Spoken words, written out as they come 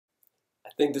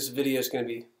I think this video is going to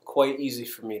be quite easy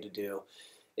for me to do.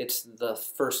 It's the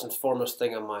first and foremost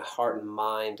thing on my heart and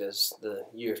mind as the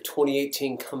year of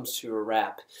 2018 comes to a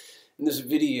wrap. And this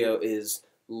video is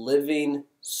living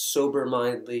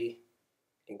sober-mindedly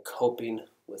and coping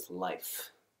with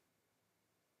life.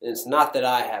 And it's not that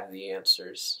I have the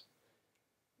answers,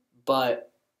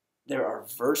 but there are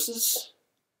verses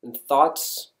and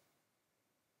thoughts,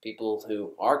 people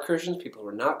who are Christians, people who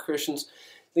are not Christians,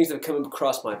 things that have come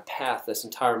across my path this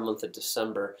entire month of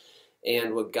December.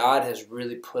 And what God has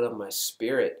really put on my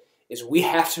spirit is we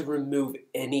have to remove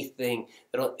anything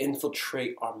that will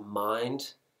infiltrate our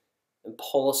mind and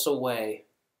pull us away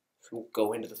from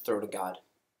going to the throne of God.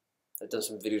 I've done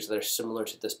some videos that are similar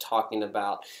to this, talking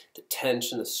about the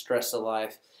tension, the stress of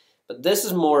life. But this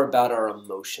is more about our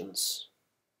emotions.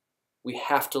 We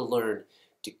have to learn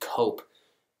to cope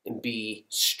and be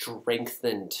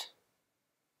strengthened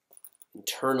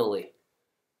internally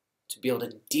to be able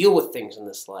to deal with things in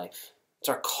this life. It's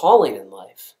our calling in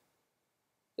life.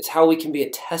 It's how we can be a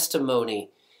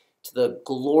testimony to the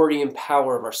glory and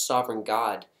power of our sovereign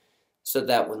God, so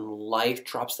that when life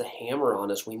drops the hammer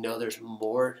on us, we know there's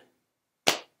more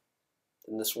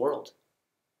than this world.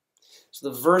 So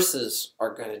the verses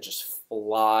are going to just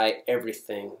fly.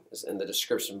 Everything is in the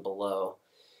description below.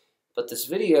 But this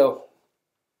video,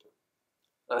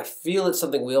 I feel it's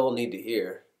something we all need to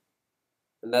hear.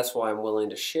 And that's why I'm willing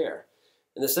to share.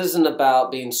 And this isn't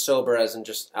about being sober as in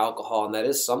just alcohol. And that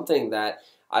is something that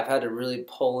I've had to really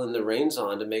pull in the reins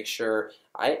on to make sure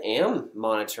I am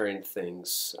monitoring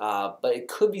things. But it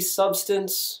could be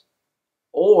substance,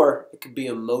 or it could be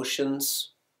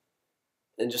emotions,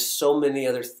 and just so many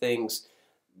other things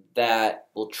that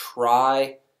will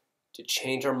try to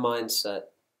change our mindset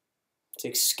to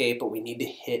escape what we need to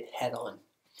hit head on.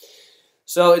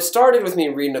 So it started with me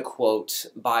reading a quote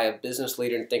by a business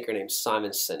leader and thinker named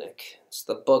Simon Sinek. It's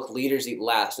the book Leaders Eat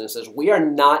Last, and it says, "We are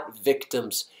not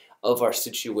victims of our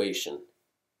situation.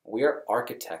 We are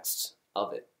architects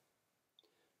of it."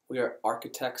 We are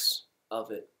architects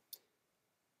of it.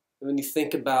 And when you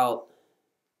think about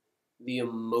the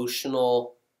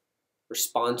emotional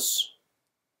response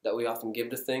that we often give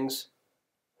to things,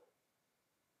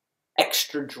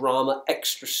 extra drama,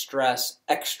 extra stress,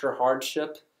 extra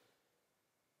hardship,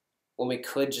 when we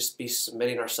could just be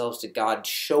submitting ourselves to God,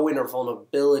 showing our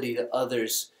vulnerability to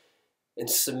others, and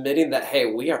submitting that, hey,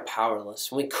 we are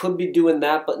powerless. We could be doing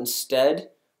that, but instead,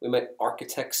 we might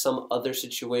architect some other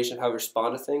situation of how we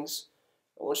respond to things.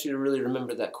 I want you to really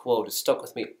remember that quote. It stuck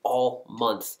with me all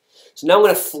month. So now I'm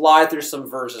going to fly through some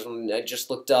verses. I just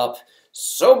looked up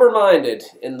sober-minded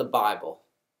in the Bible.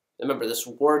 Remember, this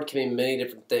word can mean many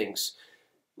different things.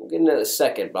 We'll get into that in a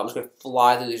second, but I'm just going to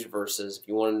fly through these verses. If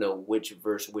you want to know which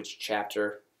verse, which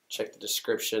chapter, check the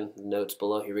description, the notes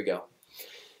below. Here we go.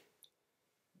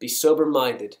 Be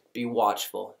sober-minded, be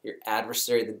watchful. Your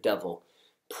adversary, the devil,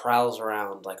 prowls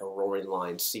around like a roaring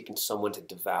lion, seeking someone to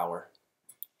devour.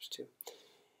 Verse 2.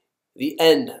 The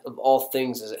end of all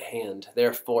things is at hand.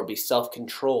 Therefore, be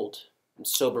self-controlled and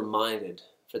sober-minded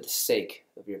for the sake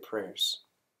of your prayers.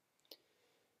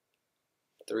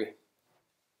 3.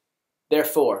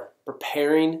 Therefore,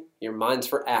 preparing your minds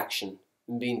for action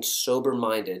and being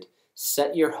sober-minded,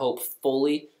 set your hope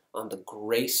fully on the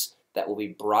grace that will be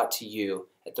brought to you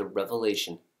at the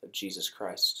revelation of Jesus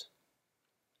Christ.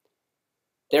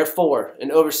 Therefore,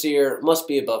 an overseer must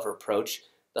be above reproach,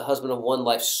 the husband of one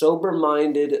life,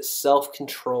 sober-minded,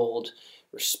 self-controlled,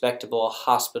 respectable,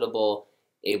 hospitable,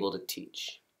 able to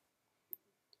teach.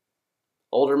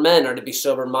 Older men are to be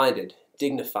sober-minded,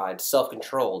 dignified,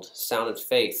 self-controlled, sound in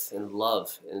faith, in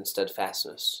love, and in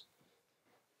steadfastness.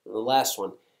 And the last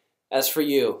one, as for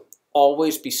you,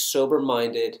 always be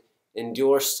sober-minded,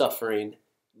 endure suffering,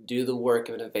 do the work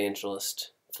of an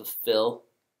evangelist, fulfill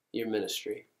your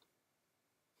ministry.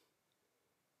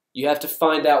 You have to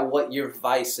find out what your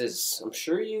vice is. I'm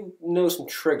sure you know some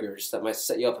triggers that might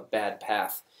set you up a bad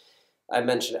path. I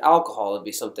mentioned alcohol would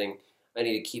be something I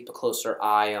need to keep a closer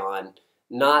eye on.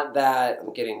 Not that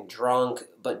I'm getting drunk,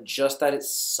 but just that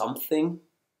it's something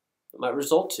that might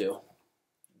result to.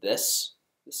 This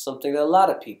is something that a lot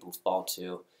of people fall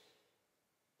to.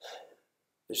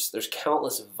 There's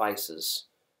countless vices.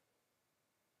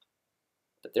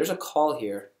 But there's a call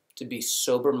here to be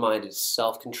sober-minded,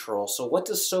 self-control. So what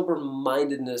does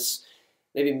sober-mindedness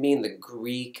maybe mean, the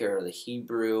Greek or the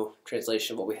Hebrew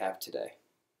translation of what we have today?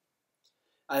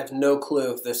 I have no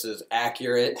clue if this is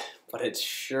accurate, but it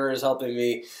sure is helping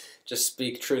me just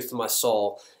speak truth to my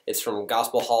soul. It's from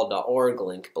gospelhall.org,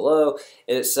 link below,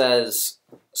 and it says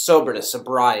soberness,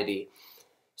 sobriety.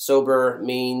 Sober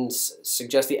means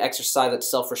suggests the exercise of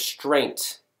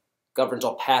self-restraint governs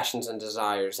all passions and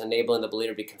desires, enabling the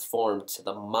believer to be conformed to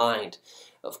the mind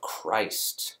of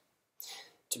Christ.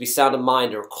 To be sound of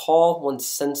mind, to recall one's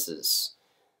senses,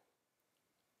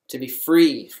 to be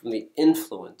free from the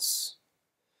influence.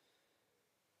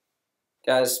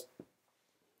 Guys,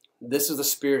 this is the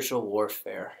spiritual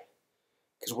warfare,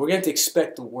 because we're going to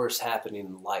expect the worst happening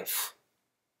in life.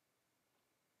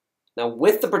 Now,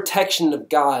 with the protection of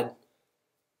God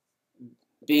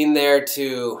being there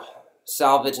to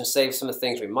salvage and save some of the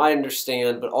things we might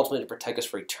understand, but ultimately to protect us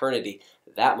for eternity,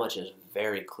 that much is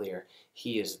very clear.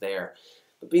 He is there.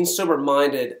 But being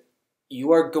sober-minded,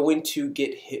 you are going to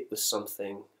get hit with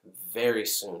something very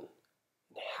soon.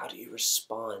 And how do you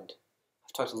respond?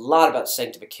 I've talked a lot about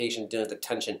sanctification, dealing with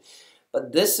attention,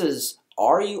 but this is,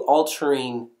 are you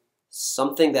altering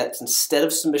something that's instead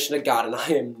of submission to God? And I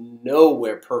am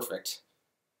nowhere perfect.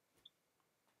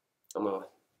 I'm a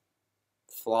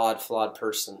flawed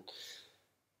person.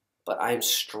 But I am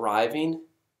striving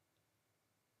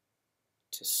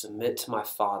to submit to my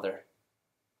Father.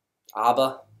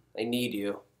 Abba, I need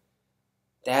you.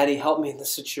 Daddy, help me in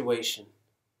this situation.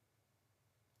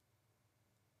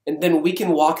 And then we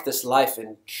can walk this life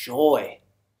in joy,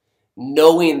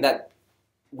 knowing that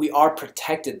we are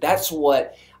protected. That's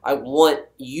what I want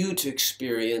you to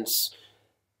experience.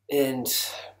 And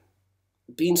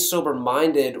being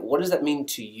sober-minded, what does that mean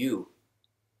to you?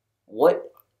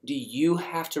 What do you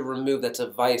have to remove that's a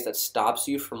vice that stops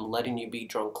you from letting you be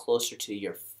drawn closer to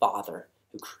your Father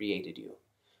who created you?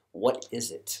 What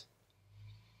is it?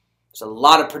 There's a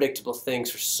lot of predictable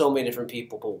things for so many different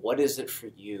people, but what is it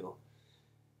for you?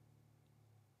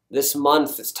 This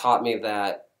month has taught me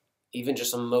that even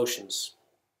just emotions,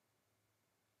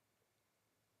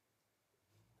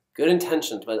 good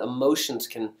intentions, but emotions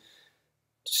can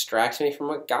distract me from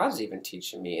what God's even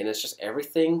teaching me. And it's just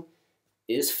everything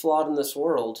is flawed in this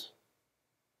world,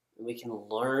 and we can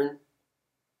learn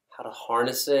how to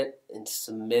harness it and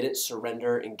submit it,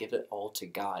 surrender, and give it all to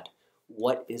God.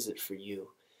 What is it for you?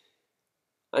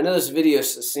 I know this video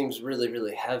seems really,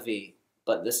 really heavy,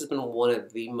 but this has been one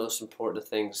of the most important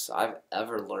things I've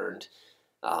ever learned.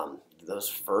 Those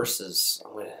verses,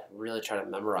 I'm going to really try to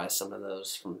memorize some of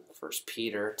those from 1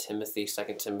 Peter, Timothy,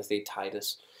 2 Timothy,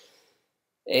 Titus.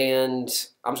 And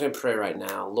I'm just going to pray right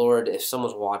now. Lord, if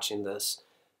someone's watching this,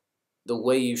 the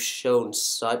way you've shown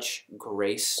such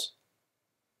grace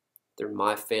through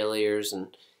my failures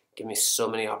and give me so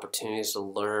many opportunities to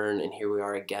learn, and here we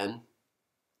are again,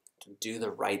 to do the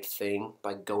right thing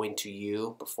by going to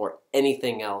you before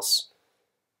anything else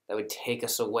that would take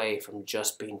us away from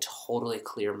just being totally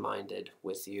clear-minded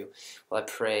with you. Well, I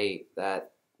pray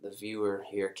that the viewer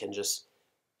here can just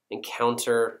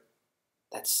encounter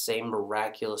that same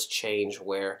miraculous change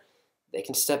where they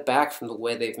can step back from the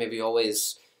way they've maybe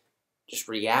always just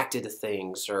reacted to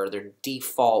things or their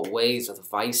default ways with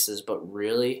vices, but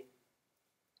really,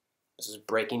 this is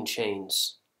breaking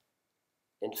chains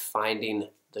and finding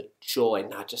the joy,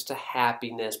 not just a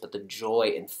happiness, but the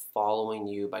joy in following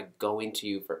you by going to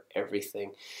you for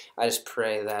everything. I just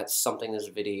pray that something in this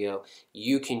video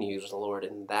you can use, Lord,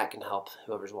 and that can help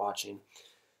whoever's watching.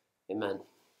 Amen.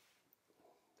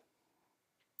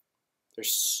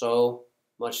 There's so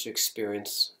much to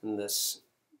experience in this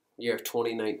year of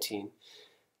 2019.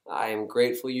 I am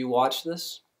grateful you watched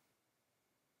this.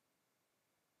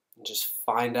 And just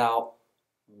find out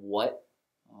what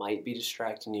might be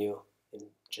distracting you and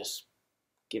just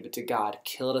give it to God.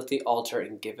 Kill it at the altar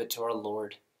and give it to our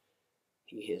Lord.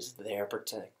 He is there to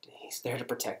protect. He's there to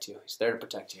protect you. He's there to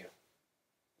protect you.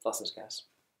 Blessings, guys.